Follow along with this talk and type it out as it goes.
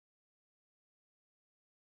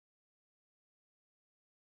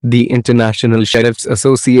The International Sheriff's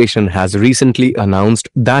Association has recently announced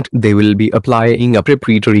that they will be applying a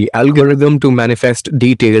proprietary algorithm to manifest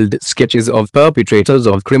detailed sketches of perpetrators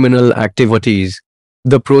of criminal activities.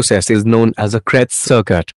 The process is known as a CRET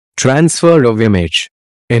circuit, transfer of image.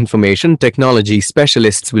 Information technology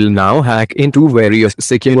specialists will now hack into various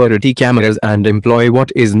security cameras and employ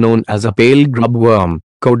what is known as a pale grub worm,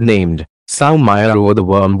 codenamed Saumaya. The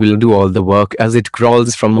worm will do all the work as it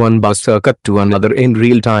crawls from one bus circuit to another in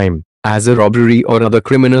real time, as a robbery or other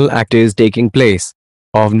criminal act is taking place.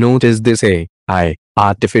 Of note is this AI.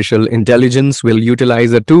 Artificial intelligence will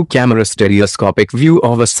utilize a two-camera stereoscopic view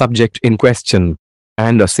of a subject in question,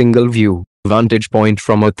 and a single view vantage point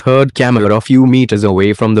from a third camera a few meters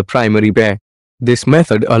away from the primary pair. This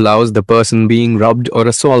method allows the person being robbed or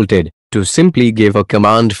assaulted to simply give a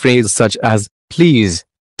command phrase such as, "Please,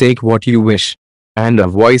 take what you wish," and a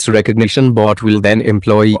voice recognition bot will then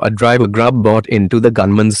employ a driver grub bot into the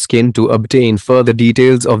gunman's skin to obtain further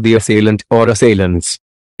details of the assailant or assailants.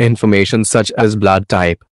 Information such as blood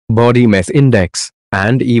type, body mass index,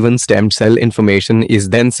 and even stem cell information is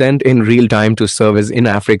then sent in real time to servers in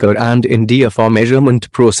Africa and India for measurement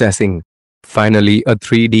processing. Finally, a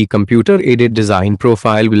 3D computer-aided design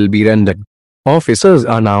profile will be rendered. Officers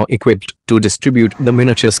are now equipped to distribute the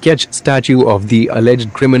miniature sketch statue of the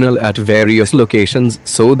alleged criminal at various locations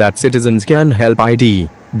so that citizens can help ID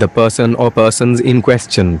the person or persons in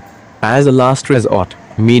question. As a last resort,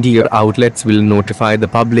 media outlets will notify the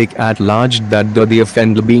public at large that the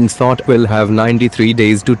offender being sought will have 93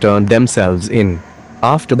 days to turn themselves in.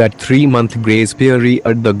 After that 3-month grace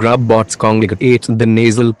period, the grub bots congregate the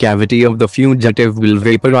nasal cavity of the fugitive will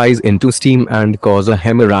vaporize into steam and cause a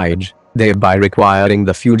hemorrhage, thereby requiring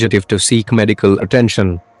the fugitive to seek medical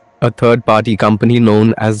attention. A third-party company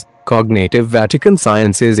known as Cognitive Vatican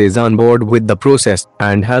Sciences is on board with the process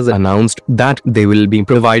and has announced that they will be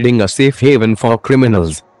providing a safe haven for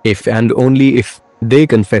criminals, if and only if they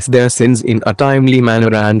confess their sins in a timely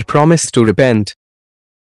manner and promise to repent.